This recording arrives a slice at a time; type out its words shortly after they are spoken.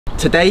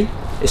Today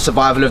is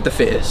survival of the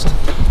fittest.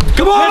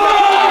 Come on!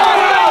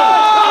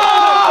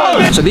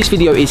 So this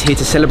video is here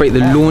to celebrate the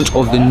launch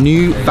of the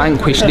new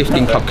Vanquish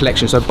Lifting Club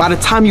collection. So by the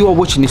time you are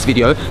watching this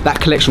video, that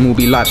collection will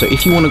be live. So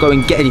if you want to go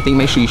and get anything,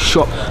 make sure you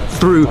shop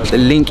through the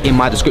link in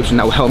my description.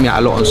 That will help me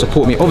out a lot and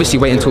support me. Obviously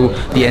wait until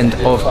the end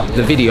of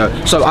the video.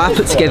 So I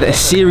put together a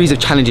series of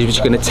challenges which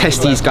are going to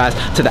test these guys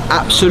to the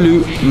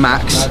absolute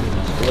max.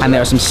 And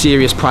there are some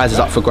serious prizes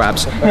up for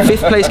grabs.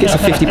 5th place gets a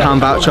 £50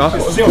 voucher,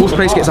 4th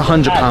place gets a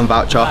 £100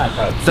 voucher,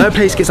 3rd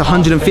place gets a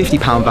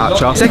 £150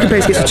 voucher, 2nd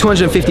place gets a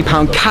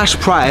 £250 cash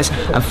prize,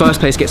 and 1st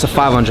place gets a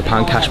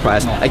 £500 cash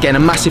prize. Again, a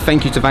massive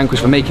thank you to Vanquish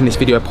for making this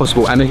video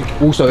possible, and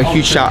also a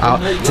huge shout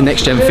out to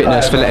Next Gen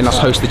Fitness for letting us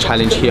host the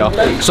challenge here.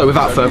 So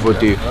without further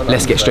ado,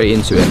 let's get straight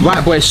into it.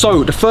 Right boys,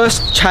 so the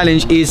first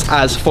challenge is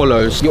as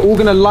follows. You're all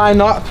gonna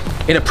line up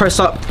in a press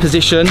up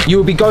position. You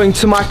will be going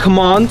to my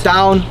command,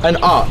 down and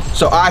up.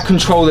 So I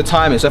control the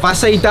timing. So if I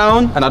say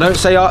down and I don't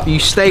say up, you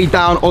stay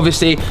down,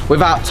 obviously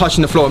without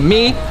touching the floor.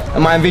 Me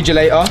and my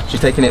invigilator,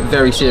 she's taking it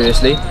very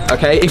seriously,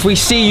 okay? If we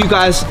see you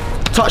guys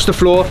touch the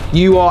floor,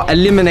 you are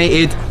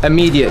eliminated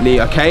immediately,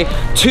 okay?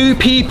 2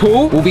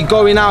 people will be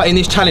going out in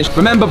this challenge.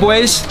 Remember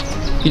boys,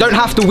 you don't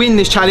have to win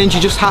this challenge, you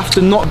just have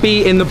to not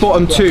be in the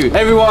bottom 2.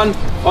 Everyone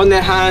on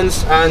their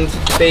hands and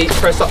the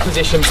press up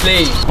position,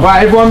 please.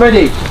 Right, everyone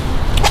ready?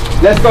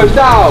 Let's go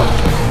down,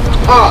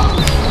 up,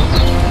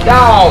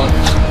 down,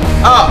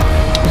 up,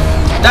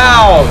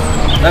 down.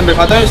 Remember, if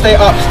I don't stay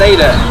up, stay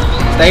there.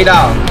 Stay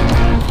down.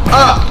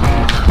 Up,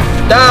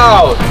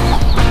 down,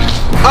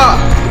 up,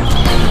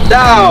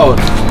 down,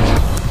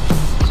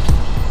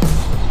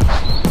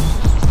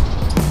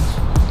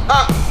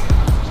 up.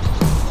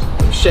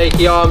 Some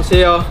shaky arms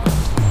here.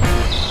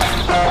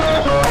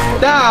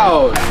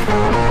 Down.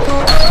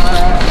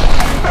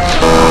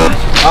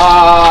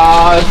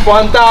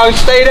 One down,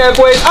 stay there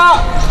boys,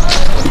 up!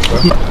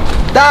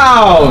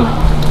 Down!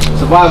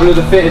 Survival of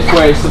the fittest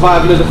boys,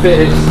 survival of the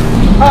fittest.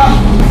 Up!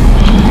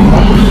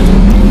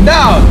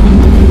 Down!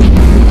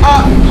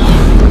 Up!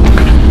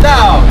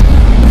 Down!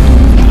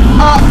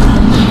 Up!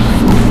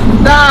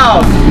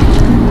 Down!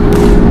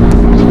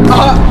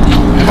 Up!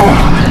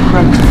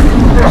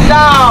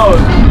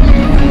 Down!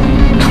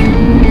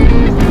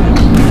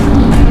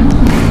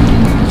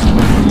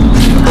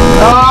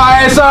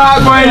 It's alright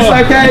boys,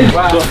 okay?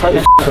 Wow.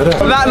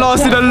 That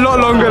lasted a lot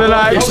longer than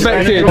I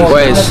expected.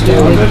 Boys,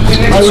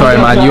 sorry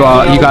man,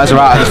 you guys are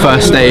out at the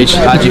first stage.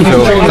 How do you feel?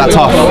 Was that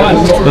tough?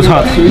 It was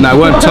hard. No, it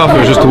wasn't tough, it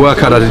was just the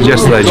workout I did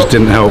yesterday, it just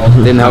didn't help.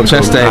 Didn't help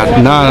chest day?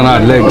 No,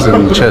 legs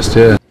and chest,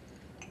 yeah.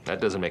 That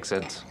doesn't make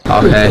sense.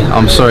 Okay,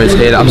 I'm sorry to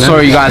hear that. I'm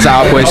sorry you guys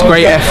are out boys,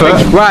 great effort.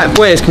 Right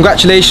boys,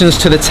 congratulations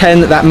to the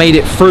 10 that made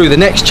it through. The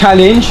next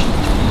challenge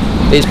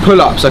is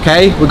pull-ups,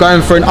 okay? We're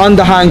going for an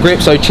underhand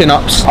grip, so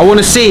chin-ups. I want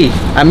to see,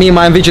 and me and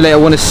my invigilator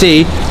want to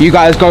see, you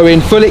guys go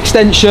in full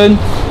extension,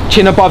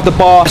 chin above the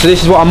bar. So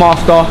this is what I'm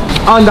after.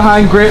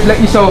 Underhand grip, let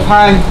yourself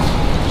hang,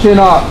 chin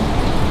up.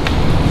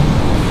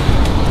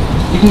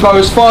 You can go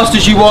as fast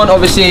as you want,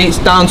 obviously it's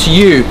down to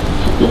you.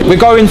 We're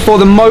going for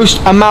the most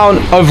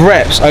amount of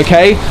reps,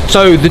 okay?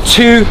 So the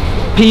 2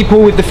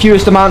 people with the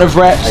fewest amount of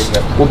reps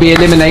will be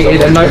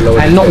eliminated and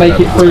not make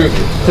it through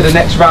to the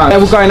next round.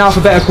 Then we'll go in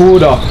alphabetical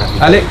order.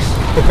 Alex?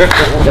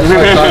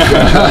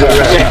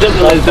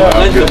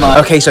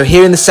 Okay, so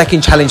here in the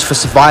second challenge for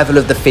survival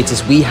of the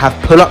fittest, we have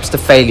pull-ups to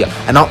failure,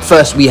 and up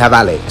first we have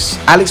Alex.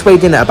 Alex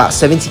weighed in at about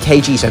 70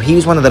 kg, so he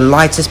was one of the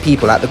lightest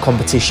people at the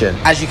competition.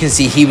 As you can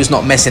see, he was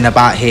not messing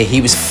about here, he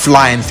was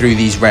flying through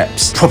these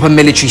reps. Proper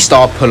military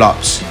style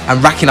pull-ups,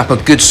 and racking up a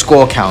good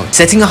score count.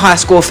 Setting a high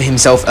score for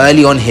himself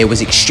early on here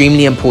was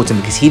extremely important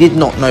because he did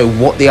not know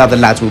what the other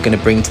lads were going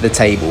to bring to the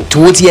table.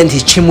 Towards the end,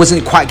 his chin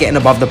wasn't quite getting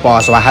above the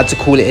bar, so I had to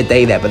call it a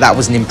day there, but that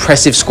was an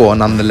impressive score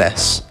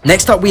nonetheless.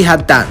 Next up we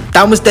had Dan.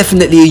 Dan was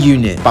definitely a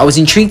unit, but I was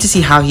intrigued to see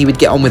how he would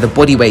get on with a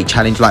bodyweight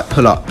challenge like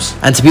pull-ups.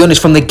 And to be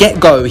honest, from the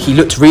get-go, he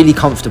looked really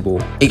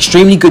comfortable.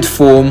 Extremely good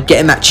form,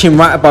 getting that chin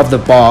right above the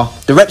bar.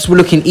 The reps were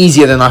looking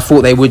easier than I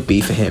thought they would be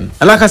for him.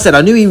 And like I said,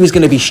 I knew he was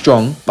going to be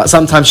strong, but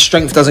sometimes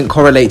strength doesn't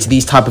correlate to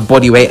these type of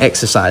bodyweight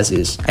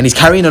exercises. And he's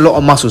carrying a lot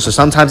of muscle, so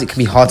sometimes it can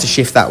be hard to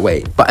shift that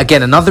weight. But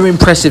again, another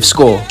impressive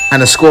score,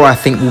 and a score I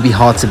think will be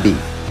hard to beat.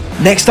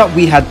 Next up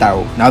we had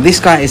Daryl. Now this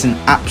guy is an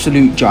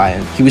absolute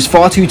giant. He was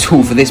far too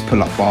tall for this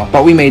pull-up bar,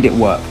 but we made it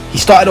work. He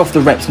started off the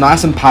reps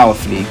nice and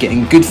powerfully,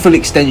 getting good full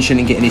extension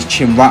and getting his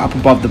chin right up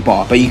above the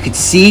bar. But you could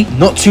see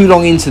not too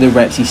long into the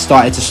reps, he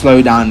started to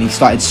slow down and he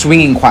started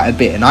swinging quite a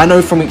bit. And I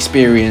know from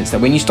experience that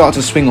when you start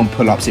to swing on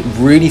pull-ups, it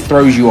really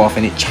throws you off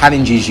and it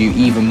challenges you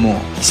even more.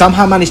 He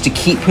somehow managed to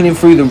keep pulling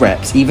through the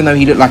reps, even though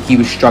he looked like he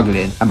was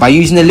struggling. And by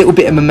using a little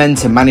bit of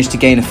momentum, managed to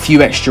gain a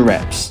few extra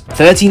reps.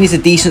 13 is a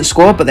decent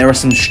score, but there are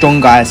some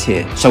strong guys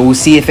here, so we'll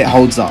see if it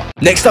holds up.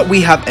 Next up we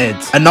have Ed,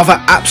 another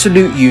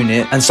absolute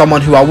unit and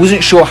someone who I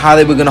wasn't sure how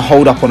they were going to to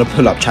hold up on a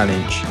pull-up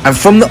challenge. And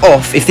from the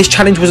off, if this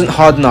challenge wasn't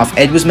hard enough,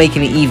 Ed was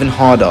making it even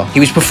harder. He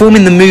was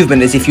performing the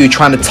movement as if you were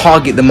trying to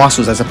target the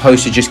muscles as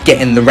opposed to just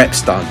getting the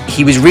reps done.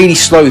 He was really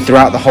slow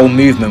throughout the whole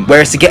movement,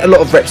 whereas to get a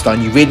lot of reps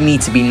done, you really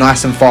need to be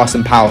nice and fast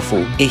and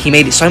powerful. He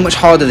made it so much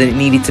harder than it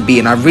needed to be,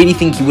 and I really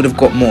think he would have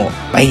got more.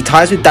 But he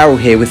ties with Daryl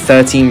here with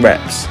 13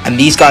 reps, and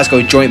these guys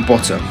go joint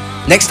bottom.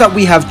 Next up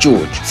we have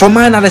George. From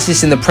my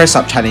analysis in the press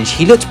up challenge,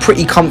 he looked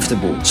pretty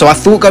comfortable, so I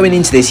thought going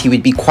into this he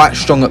would be quite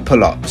strong at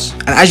pull-ups.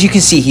 And as you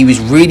can see, he was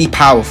really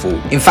powerful.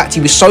 In fact,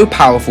 he was so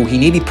powerful he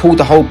nearly pulled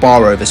the whole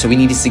bar over, so we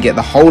needed to get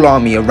the whole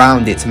army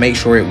around it to make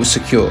sure it was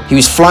secure. He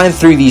was flying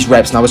through these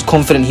reps, and I was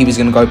confident he was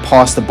going to go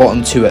past the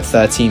bottom two at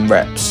 13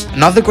 reps.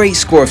 Another great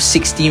score of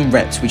 16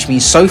 reps, which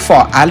means so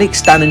far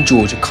Alex, Dan and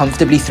George are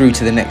comfortably through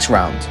to the next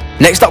round.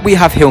 Next up we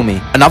have Hilmi,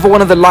 another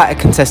one of the lighter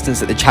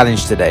contestants at the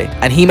challenge today,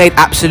 and he made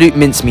absolute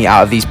mincemeat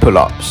out of these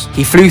pull-ups.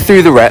 He flew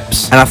through the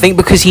reps, and I think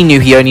because he knew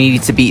he only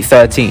needed to beat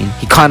 13,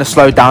 he kind of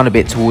slowed down a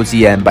bit towards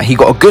the end, but he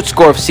got a good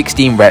score of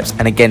 16 reps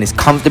and again is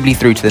comfortably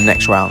through to the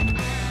next round.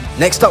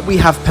 Next up we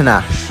have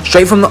Panache.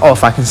 Straight from the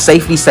off, I can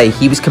safely say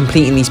he was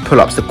completing these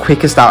pull-ups the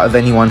quickest out of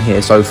anyone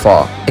here so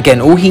far. Again,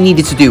 all he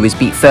needed to do was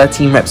beat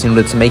 13 reps in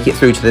order to make it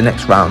through to the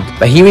next round,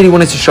 but he really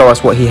wanted to show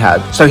us what he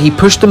had. So he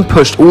pushed and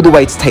pushed all the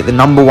way to take the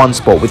 #1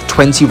 spot with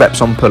 20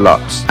 reps on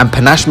pull-ups, and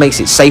Panache makes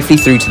it safely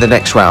through to the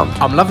next round.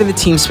 I'm loving the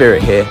team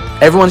spirit here.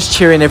 Everyone's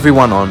cheering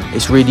everyone on.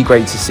 It's really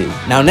great to see.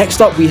 Now next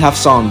up we have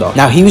Sander.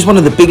 Now he was one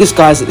of the biggest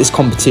guys at this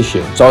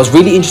competition, so I was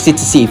really interested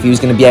to see if he was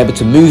going to be able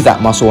to move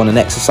that muscle on an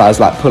exercise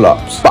like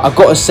pull-ups. But I've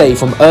got to say,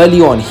 from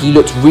early on he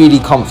looked really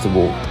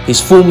comfortable.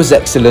 His form was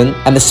excellent,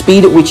 and the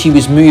speed at which he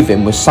was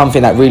moving was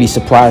something that really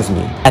surprised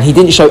me. And he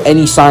didn't show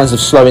any signs of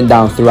slowing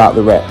down throughout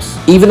the reps.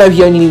 Even though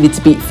he only needed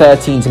to beat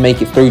 13 to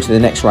make it through to the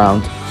next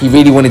round, he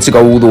really wanted to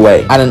go all the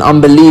way, and an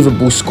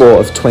unbelievable score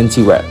of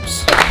 20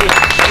 reps.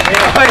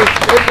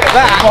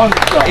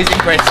 That is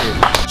impressive.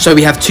 So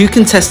we have 2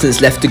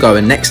 contestants left to go,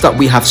 and next up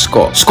we have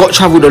Scott. Scott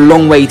travelled a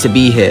long way to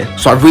be here,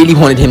 so I really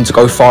wanted him to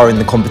go far in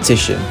the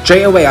competition.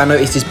 Straight away I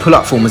noticed his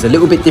pull-up form was a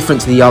little bit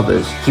different to the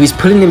others. He was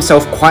pulling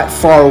himself quite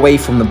far away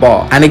from the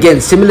bar, and again,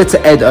 similar to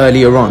Ed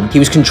earlier on, he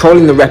was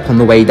controlling the rep on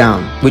the way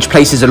down, which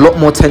places a lot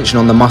more tension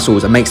on the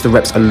muscles and makes the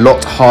reps a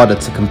lot harder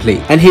to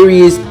complete. And here he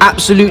is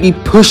absolutely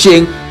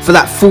pushing for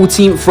that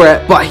 14th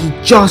rep, but he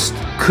just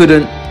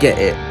couldn't get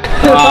it.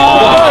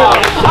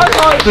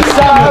 The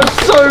sound was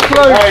so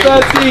close,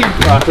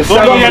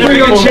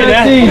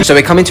 13. So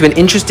we're coming to an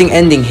interesting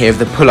ending here of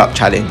the pull-up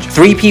challenge.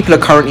 3 people are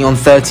currently on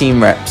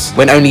 13 reps,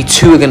 when only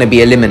 2 are going to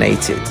be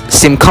eliminated.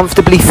 Sim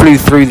comfortably flew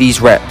through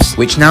these reps,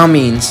 which now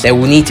means there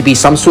will need to be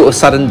some sort of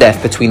sudden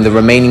death between the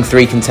remaining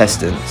 3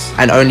 contestants,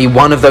 and only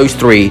one of those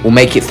 3 will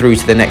make it through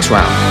to the next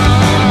round.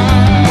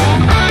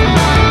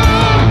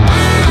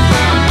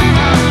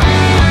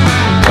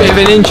 Bit of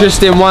an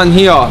interesting one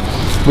here.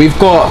 We've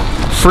got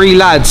 3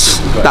 lads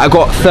that have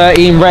got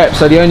 13 reps,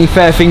 so the only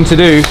fair thing to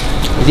do is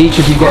each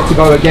of you get to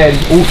go again,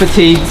 all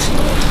fatigued.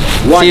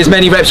 See as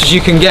many reps as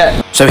you can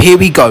get. So here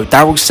we go,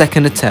 Daryl's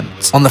second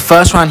attempt. On the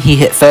first round he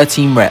hit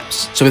 13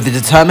 reps, so with the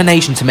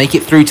determination to make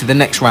it through to the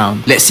next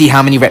round, let's see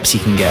how many reps he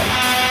can get.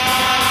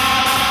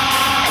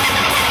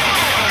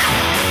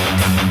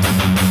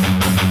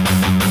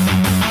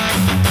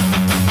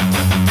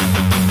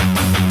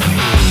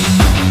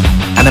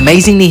 And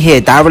amazingly here,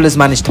 Daryl has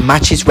managed to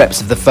match his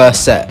reps of the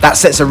first set. That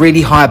sets a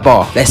really high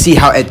bar. Let's see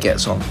how Ed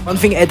gets on. One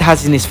thing Ed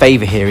has in his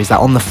favour here is that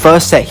on the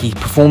first set he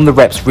performed the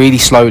reps really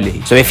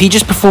slowly. So if he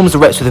just performs the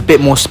reps with a bit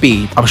more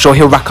speed, I'm sure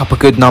he'll rack up a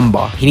good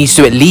number. He needs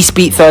to at least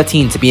beat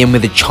 13 to be in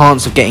with a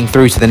chance of getting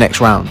through to the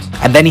next round.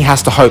 And then he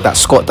has to hope that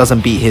Scott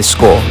doesn't beat his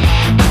score.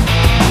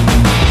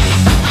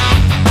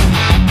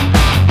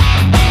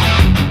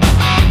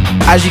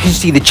 As you can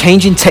see, the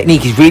change in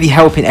technique is really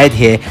helping Ed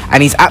here,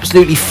 and he's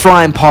absolutely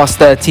flying past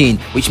 13,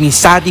 which means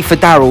sadly for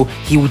Daryl,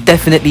 he will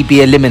definitely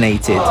be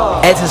eliminated.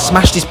 Ed has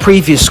smashed his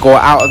previous score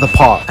out of the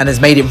park and has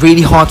made it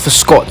really hard for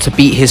Scott to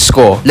beat his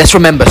score. Let's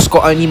remember,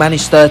 Scott only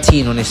managed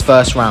 13 on his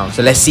first round,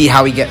 so let's see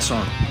how he gets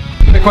on.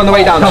 Quick on the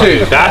way down,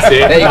 2. That's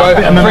it. There you go.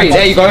 3,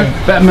 there you go.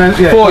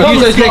 4,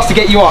 use those legs to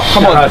get you up.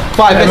 Come on.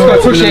 5, let's go,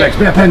 push it.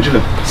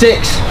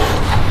 6.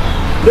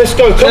 Let's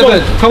go, come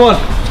 7, come on.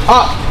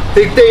 Up.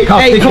 Dig deep.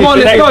 8, come on,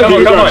 let's go. Come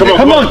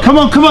on,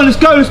 let's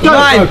go.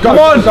 9, come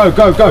on. Go.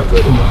 Come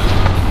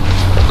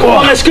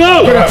on, let's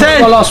go.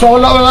 10. Last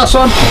one. Well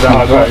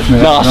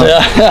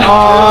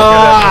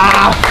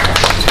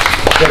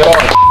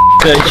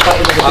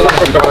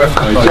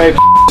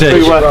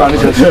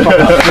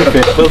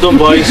done,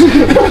 boys.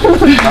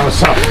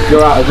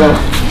 You're out as well.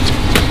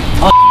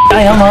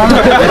 Yeah, man.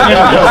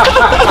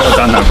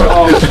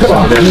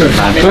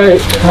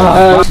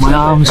 My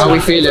arms. How we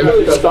feeling?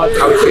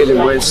 How we feeling,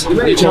 boys?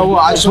 You know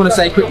what? I just want to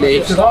say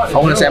quickly, I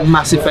want to say a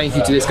massive thank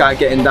you to this guy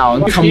getting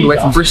down, coming away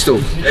from Bristol,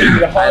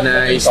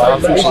 and he's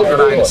unfortunately gone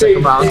out in the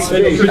second round. How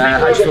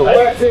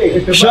do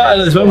you feel? Shut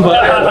as well,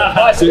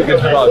 but too good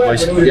for proud,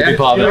 boys. Yeah. Be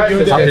part of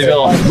it. Happy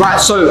with. Right,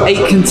 so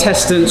 8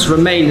 contestants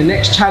remain. The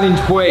next challenge,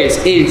 boys,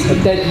 is a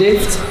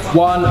deadlift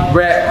 1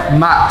 rep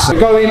max. So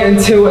going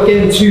until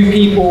again 2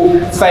 people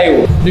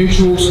fail.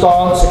 Neutral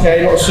stance,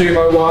 okay, not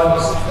sumo one.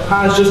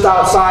 Hands just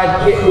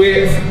outside, hip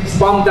width,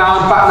 bum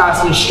down, back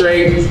nice and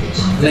straight,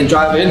 and then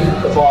drive in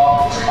the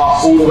bar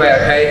up all the way,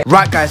 okay?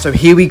 Right guys, so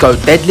here we go,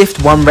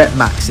 deadlift 1 rep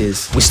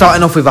maxes. We're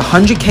starting off with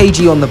 100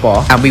 kg on the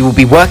bar, and we will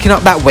be working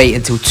up that weight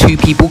until 2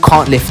 people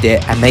can't lift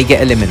it and they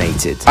get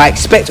eliminated. I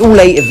expect all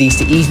 8 of these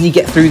to easily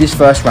get through this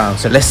first round,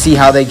 so let's see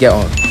how they get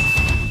on.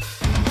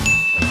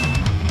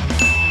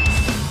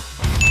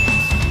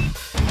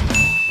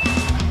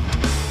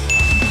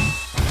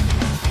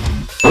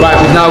 Right,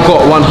 we've now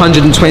got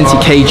 120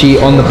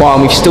 kg on the bar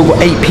and we've still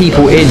got 8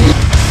 people in.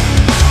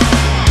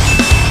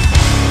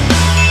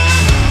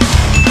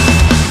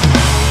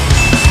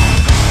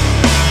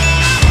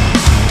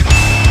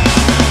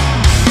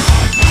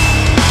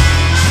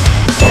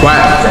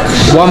 Right,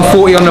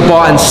 140 on the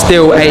bar and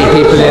still 8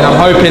 people in. I'm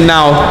hoping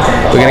now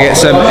we're going to get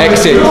some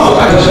exits.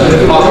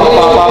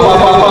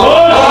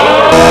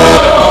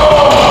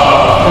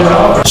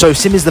 So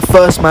Sim is the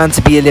first man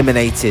to be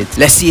eliminated.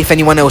 Let's see if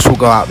anyone else will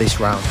go out this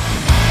round.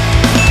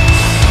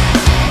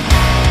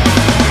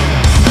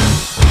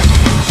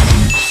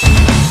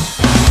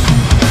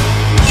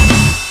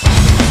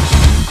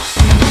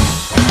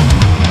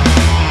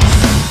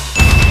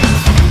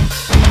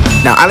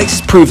 Now Alex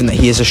has proven that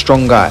he is a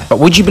strong guy, but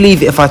would you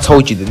believe it if I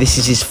told you that this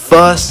is his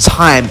first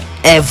time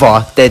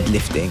ever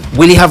deadlifting?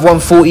 Will he have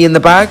 140 in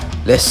the bag?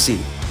 Let's see.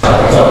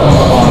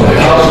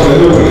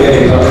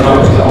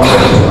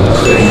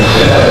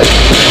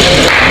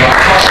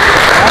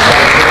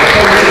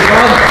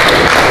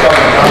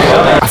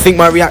 I think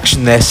my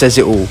reaction there says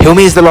it all.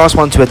 Hilmi is the last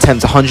one to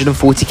attempt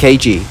 140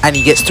 kg, and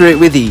he gets through it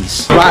with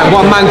ease. Right,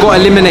 1 man got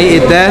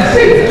eliminated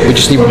there. We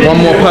just need 1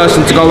 more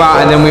person to go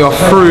out and then we are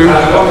through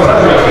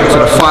to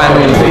the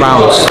final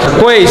rounds.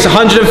 Boys,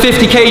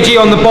 150 kg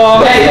on the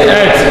bar.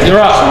 Ed, you're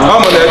up. I'm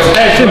on it.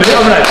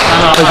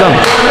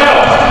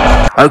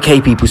 Okay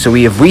people, so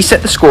we have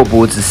reset the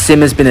scoreboards as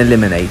Sim has been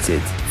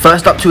eliminated.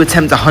 First up to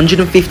attempt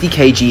 150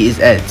 kg is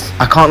Ed.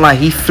 I can't lie,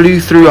 he flew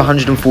through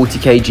 140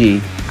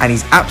 kg and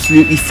he's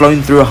absolutely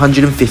flown through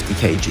 150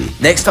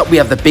 kg. Next up we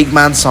have the big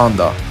man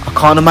Sander. I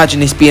can't imagine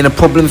this being a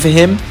problem for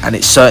him, and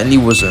it certainly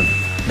wasn't.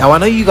 Now I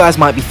know you guys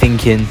might be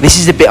thinking, this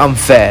is a bit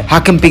unfair. How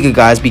can bigger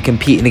guys be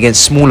competing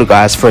against smaller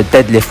guys for a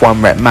deadlift 1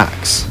 rep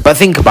max? But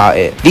think about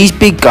it. These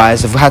big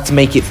guys have had to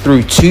make it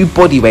through 2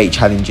 bodyweight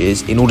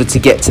challenges in order to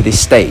get to this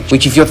stage.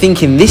 Which if you're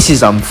thinking this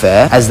is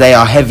unfair, as they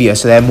are heavier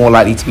so they're more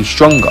likely to be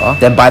stronger,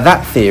 then by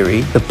that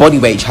theory, the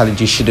bodyweight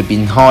challenges should have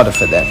been harder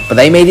for them. But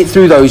they made it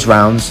through those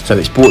rounds, so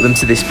it's brought them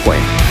to this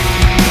point.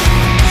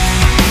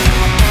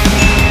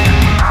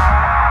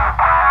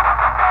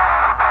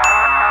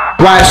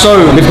 Right, so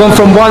we've gone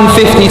from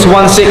 150 to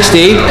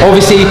 160.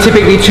 Obviously,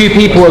 typically 2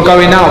 people are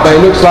going out, but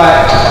it looks like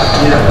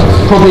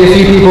probably a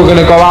few people are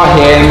going to go out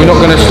here, and we're not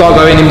going to start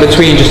going in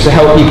between just to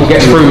help people get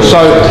through.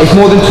 So if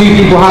more than 2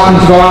 people happen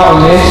to go out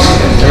on this,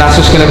 then that's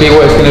just going to be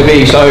what it's going to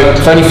be. So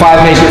if only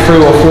 5 make it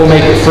through or 4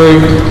 make it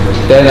through,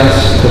 then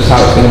that's just how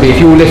it's going to be.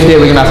 If you all lift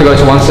it, we're going to have to go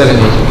to 170,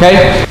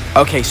 okay?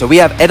 Okay, so we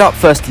have Ed up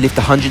first to lift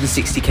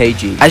 160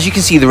 kg. As you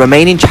can see, the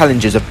remaining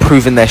challengers have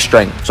proven their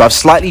strength, so I've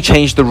slightly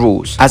changed the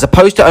rules. As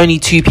opposed to only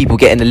 2 people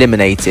getting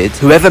eliminated,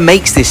 whoever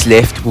makes this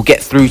lift will get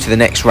through to the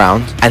next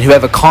round, and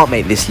whoever can't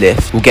make this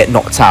lift will get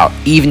knocked out,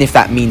 even if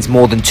that means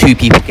more than 2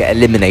 people get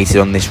eliminated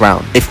on this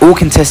round. If all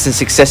contestants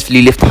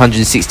successfully lift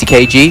 160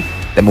 kg,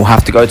 then we'll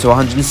have to go to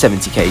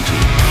 170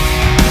 kg.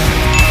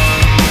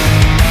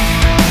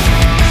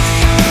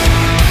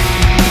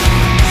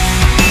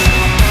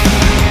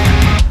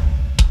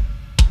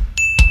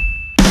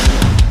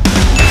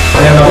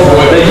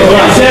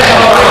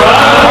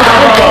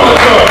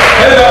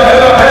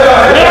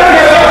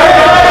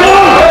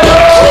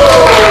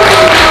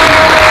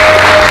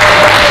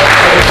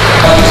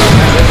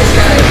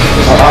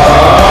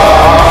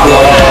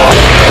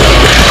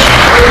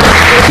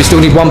 We still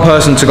need 1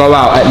 person to go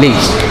out at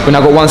least. We've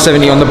now got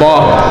 170 on the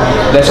bar.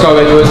 Let's go,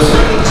 Edwards.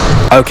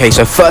 Okay,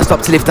 so first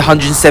up to lift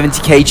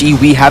 170 kg,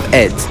 we have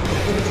Ed.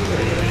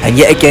 And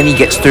yet again, he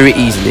gets through it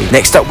easily.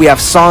 Next up, we have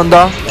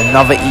Sander,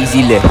 another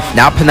easy lift.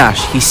 Now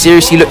Panache, he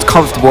seriously looked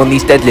comfortable on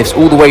these deadlifts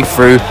all the way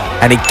through,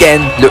 and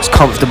again, looks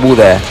comfortable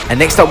there. And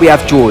next up, we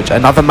have George,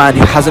 another man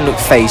who hasn't looked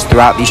phased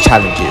throughout these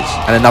challenges,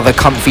 and another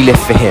comfy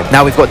lift for him.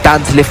 Now we've got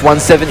Dan to lift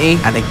 170,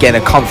 and again,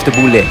 a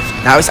comfortable lift.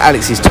 Now it's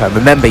Alex's turn.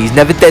 Remember, he's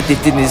never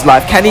deadlifted in his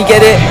life. Can he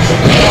get it?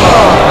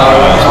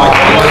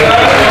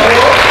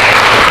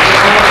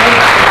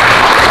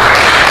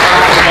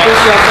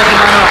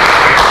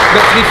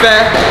 But to be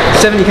fair,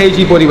 70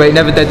 kg body weight,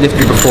 never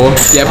deadlifted before.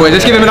 Yeah, boys,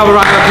 let's give him another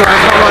round of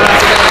applause.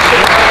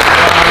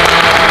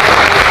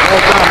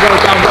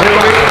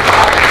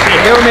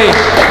 Kill me.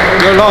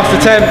 Your last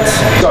attempt.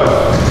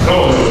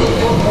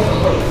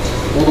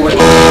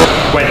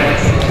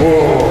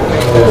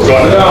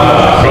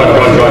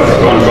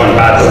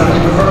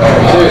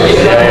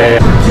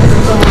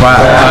 Right,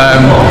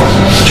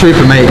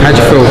 Trooper mate, how'd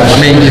you feel? I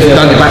mean, you've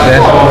done it back there.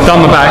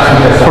 Done my back.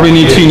 Probably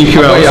need 2 new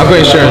QLs. I've got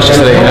insurance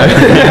just to let you know.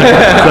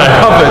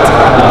 Covered.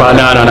 But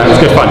no. It's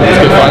good fun. It's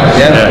good fun.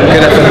 Yeah,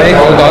 good effort mate,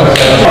 well done.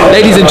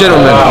 Ladies and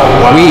gentlemen,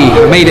 we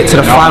made it to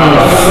the final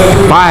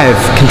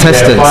 5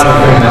 contestants.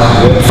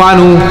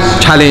 Final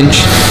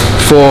challenge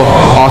for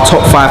our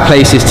top 5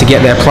 places to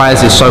get their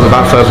prizes. So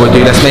without further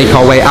ado, let's make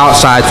our way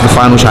outside to the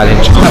final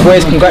challenge.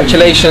 Boys,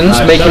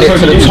 congratulations, making it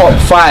to the top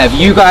 5.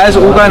 You guys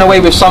are all going away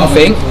with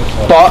something,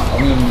 but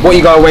what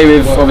you go away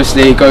with,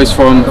 obviously, it goes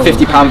from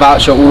 £50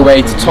 voucher all the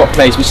way to top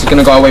place, which is going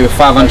to go away with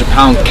 £500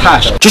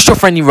 cash. Just your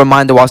friendly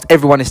reminder, whilst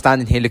everyone is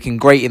standing here looking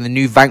great in the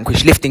new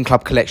Vanquish Lifting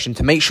Club collection,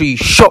 to make sure you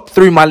shop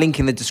through my link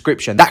in the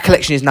description. That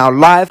collection is now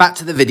live. Back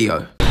to the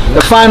video.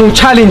 The final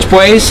challenge,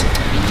 boys,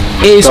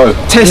 is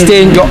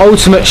testing your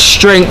ultimate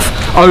strength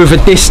over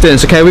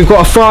distance. Okay, we've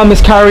got a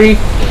farmer's carry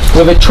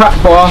with a trap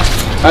bar.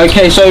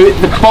 Okay, so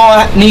the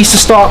bar needs to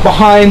start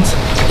behind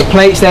the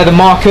plates there, the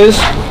markers.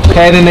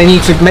 Okay, and then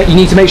you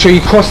need to make sure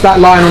you cross that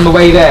line on the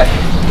way there.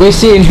 We're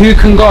seeing who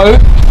can go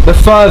the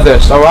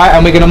furthest, all right?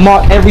 And we're going to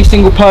mark every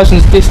single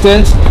person's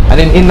distance, and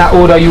then in that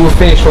order you will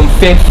finish from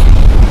 5th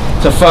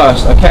to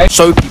 1st, okay?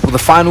 So people, the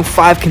final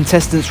 5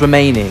 contestants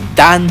remaining: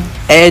 Dan,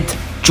 Ed,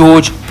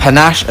 George,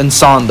 Panache and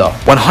Sander.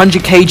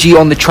 100 kg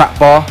on the trap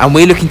bar, and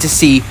we're looking to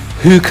see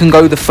who can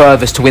go the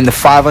furthest to win the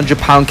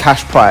 £500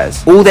 cash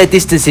prize. All their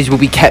distances will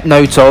be kept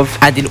note of,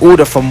 and in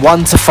order from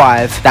 1 to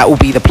 5, that will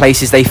be the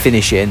places they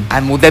finish in,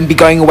 and will then be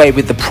going away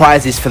with the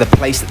prizes for the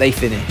place that they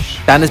finish.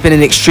 Dan has been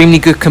an extremely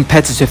good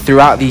competitor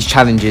throughout these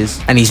challenges,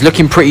 and he's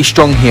looking pretty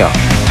strong here.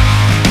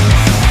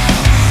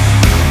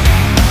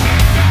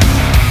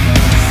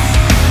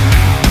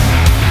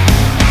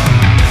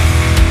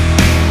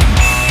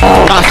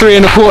 About 3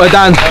 1/4,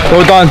 Dan.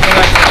 Well done.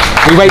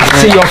 We wait to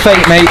see your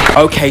fate, mate.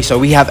 Okay, so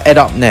we have Ed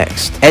up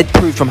next. Ed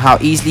proved from how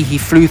easily he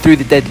flew through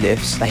the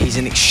deadlifts that he's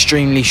an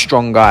extremely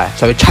strong guy.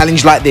 So a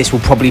challenge like this will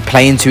probably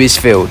play into his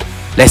field.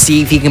 Let's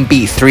see if he can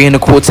beat 3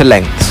 1/4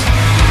 lengths.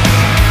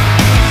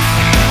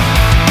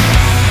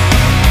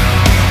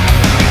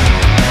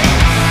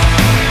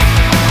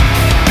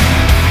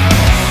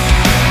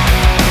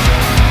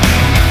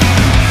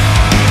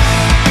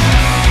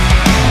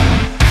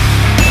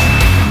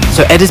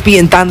 So Ed has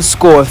beaten Dan's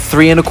score of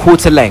 3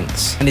 1/4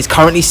 lengths and is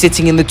currently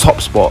sitting in the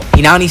top spot.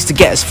 He now needs to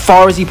get as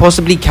far as he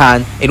possibly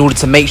can in order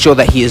to make sure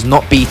that he is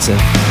not beaten.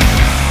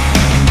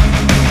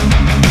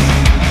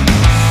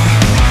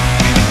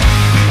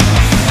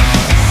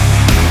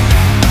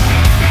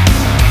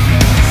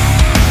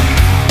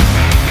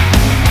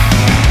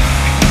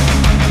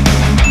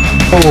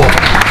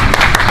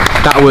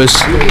 That was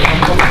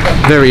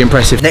very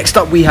impressive. Next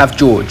up we have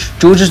George.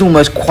 George has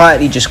almost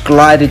quietly just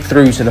glided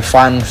through to the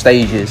final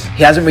stages.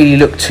 He hasn't really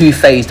looked too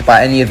phased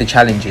by any of the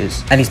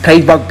challenges, and he's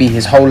played rugby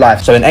his whole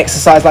life, so an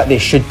exercise like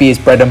this should be his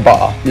bread and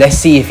butter. Let's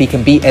see if he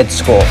can beat Ed's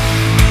score.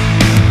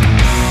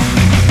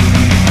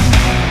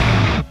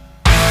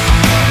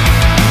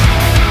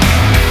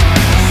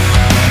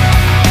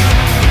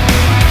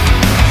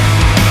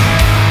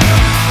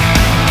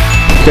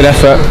 Good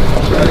effort.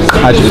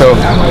 How'd you feel?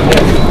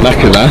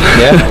 Knackered, man.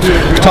 Yeah?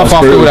 Tough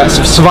after all that.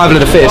 Survival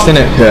of the fittest, isn't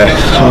it? Yeah,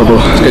 horrible.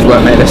 Good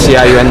work, mate. Let's see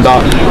how you end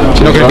up.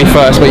 You're not going to be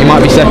first, but you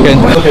might be second.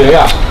 In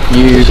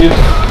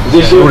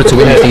order to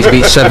win, you need to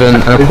beat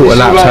 7 1/4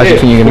 laps. How do you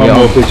think you're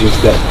going to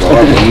get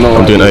on?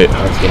 I'm doing 8.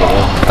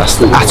 That's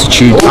the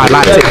attitude. I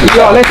liked it.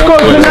 Let's go,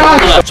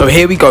 Panache! So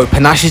here we go,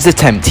 Panache's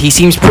attempt. He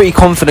seems pretty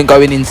confident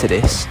going into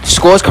this.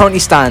 Scores currently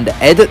stand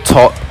Ed at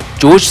top,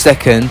 George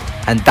second,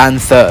 and Dan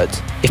third.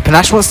 If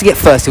Panache wants to get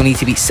first, he'll need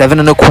to beat 7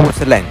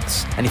 1/4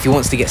 lengths. And if he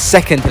wants to get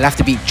second, he'll have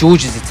to beat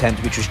George's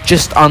attempt, which was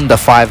just under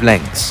 5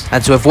 lengths.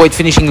 And to avoid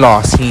finishing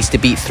last, he needs to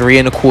beat 3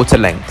 1/4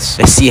 lengths.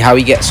 Let's see how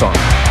he gets on.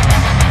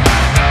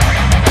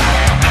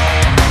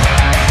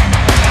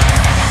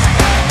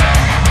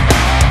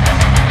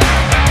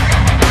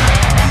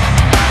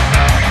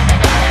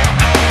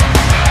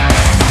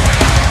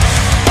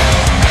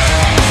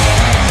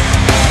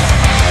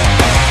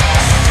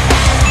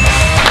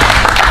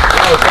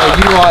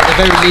 You are at the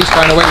very least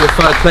going away with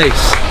 3rd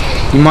place.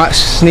 You might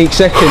sneak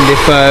second if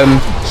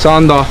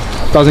Sander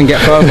doesn't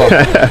get further.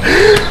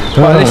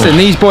 But listen,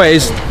 these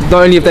boys,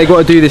 not only have they got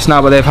to do this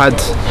now, but they've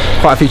had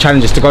quite a few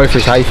challenges to go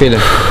through. So how are you feeling?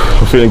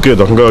 I'm feeling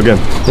good. I can go again.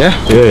 Yeah?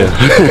 Yeah.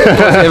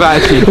 Positive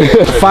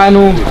attitude.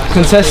 Final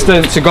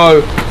contestant to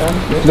go,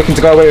 looking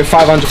to go away with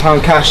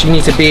 £500 cash. You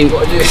need to beat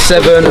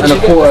 7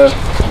 1/4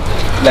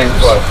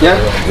 lengths. Yeah?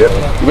 Yep.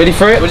 You ready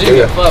for it?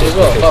 Yeah.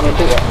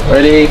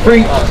 Ready?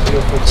 3,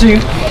 2,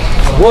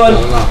 1,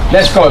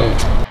 let's go.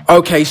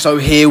 Okay, so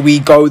here we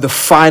go. The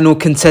final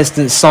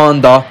contestant,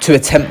 Sander, to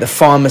attempt the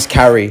farmer's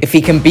carry. If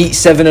he can beat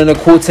 7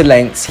 1/4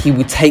 lengths, he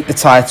will take the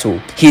title.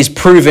 He has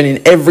proven in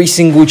every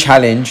single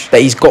challenge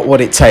that he's got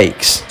what it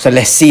takes. So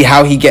let's see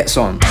how he gets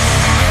on.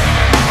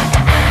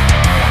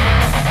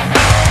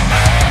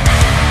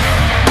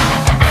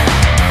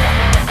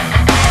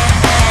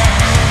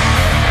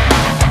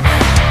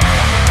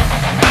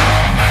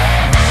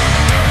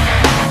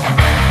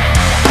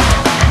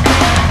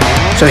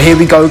 So here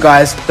we go,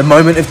 guys, the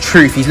moment of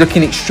truth. He's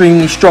looking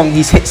extremely strong.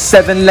 He's hit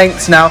 7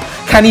 lengths now.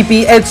 Can he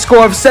beat Ed's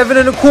score of 7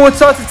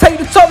 1/4 to take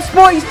the top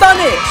spot? He's done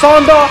it.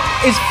 Sander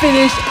is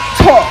finished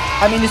top.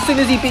 I mean, as soon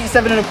as he beat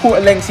 7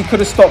 1/4 lengths, he could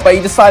have stopped, but he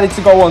decided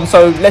to go on.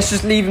 So let's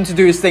just leave him to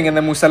do his thing and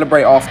then we'll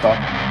celebrate after.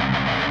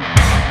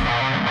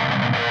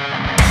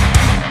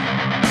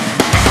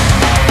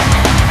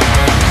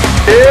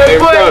 Here we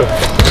go.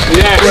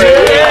 Yes.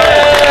 Yeah.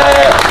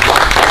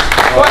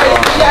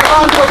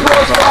 Round of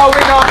applause for our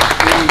winner.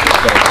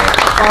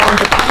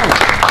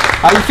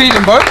 How you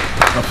feeling, bro?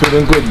 I'm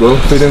feeling good, bro.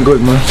 Feeling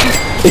good, man.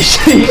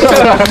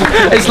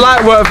 It's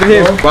light work for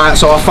him. Right,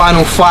 so our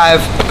final 5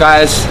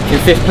 guys in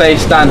 5th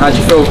place. Dan, how'd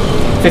you feel?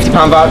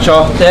 £50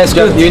 voucher. Yeah, it's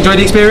good. You enjoyed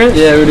the experience?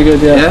 Yeah, really good,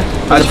 yeah.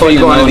 How'd you feel you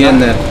got on at the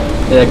end there?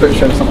 Yeah, grip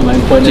strength's not the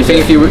main point. Do you think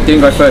if you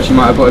didn't go first, you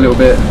might have got a little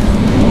bit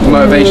of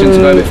motivation to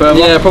go a bit further?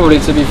 Yeah, probably,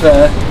 to be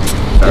fair.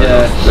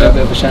 Yeah, a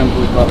bit of a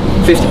shambles, but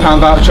 £50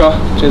 voucher.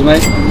 cheers,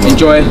 mate.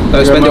 Enjoy.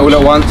 Don't spend it all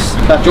at once.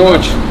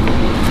 George.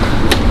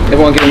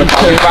 Everyone give him a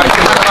clap.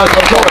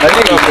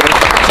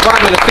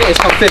 Surviving with the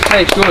fittest on 5th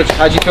place. George,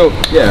 how'd you feel?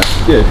 Yeah,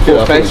 yeah.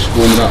 4th place.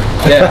 Warming up.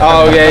 Yeah.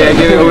 Oh yeah,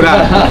 give it all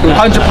that.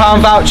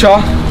 £100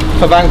 voucher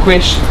for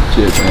Vanquish.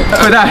 Cheers, mate.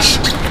 For Dash.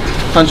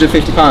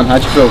 £150.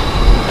 How'd you feel?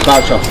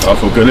 Voucher. I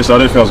feel good. Listen, I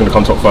didn't think I was going to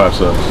come top 5,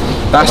 so.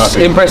 That's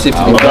impressive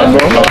to me. And you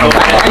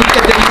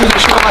said that you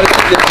wasn't sure about the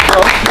deadlift as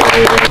well.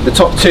 The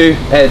top 2,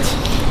 Ed.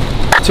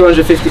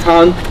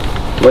 £250.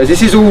 Whereas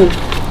this is all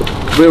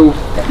real.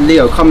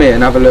 Leo, come here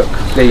and have a look,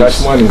 please.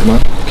 Cash money,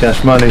 man.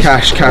 Cash money.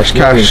 Cash. I'm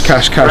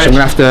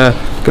gonna have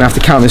to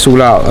count this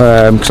all out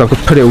because I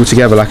could put it all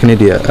together like an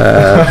idiot.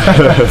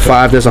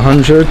 5, there's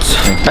 100,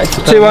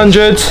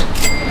 200,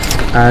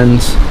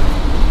 and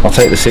I'll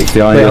take the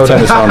 60. I need to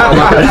turn this on.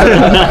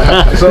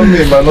 It's on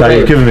me, man. No,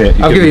 you're giving me it.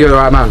 I'll give you the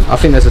right man. I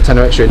think there's a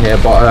tenner extra in here,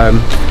 but I'll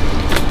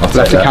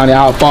have to count it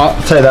out. But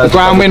the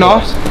grand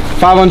winner,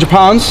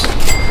 £500.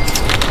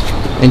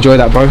 Enjoy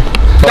that, bro.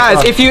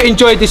 Guys, if you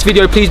enjoyed this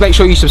video, please make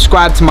sure you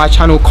subscribe to my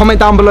channel. Comment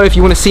down below if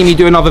you want to see me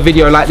do another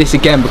video like this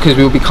again, because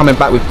we will be coming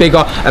back with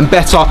bigger and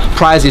better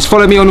prizes.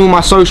 Follow me on all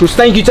my socials.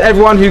 Thank you to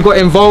everyone who got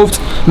involved.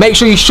 Make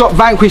sure you shop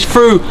Vanquish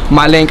through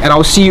my link, and I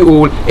will see you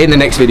all in the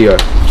next video.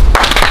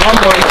 Come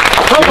on,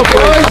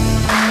 boys.